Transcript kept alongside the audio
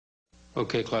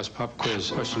Okay, class, pop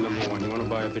quiz. Question number 1. You want to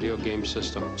buy a video game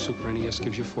system. Super NES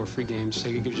gives you 4 free games.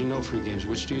 Sega gives you no free games.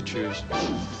 Which do you choose?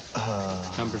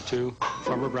 Number 2.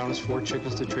 Farmer Brown has 4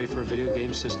 chickens to trade for a video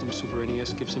game system. Super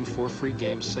NES gives him 4 free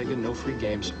games. Sega, no free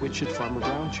games. Which should Farmer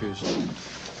Brown choose?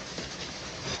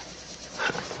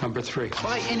 Number 3.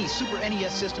 Buy any Super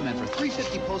NES system, and for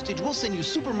 $3.50 postage, we'll send you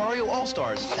Super Mario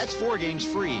All-Stars. That's 4 games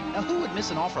free. Now, who would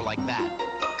miss an offer like that?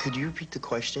 Could you repeat the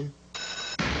question?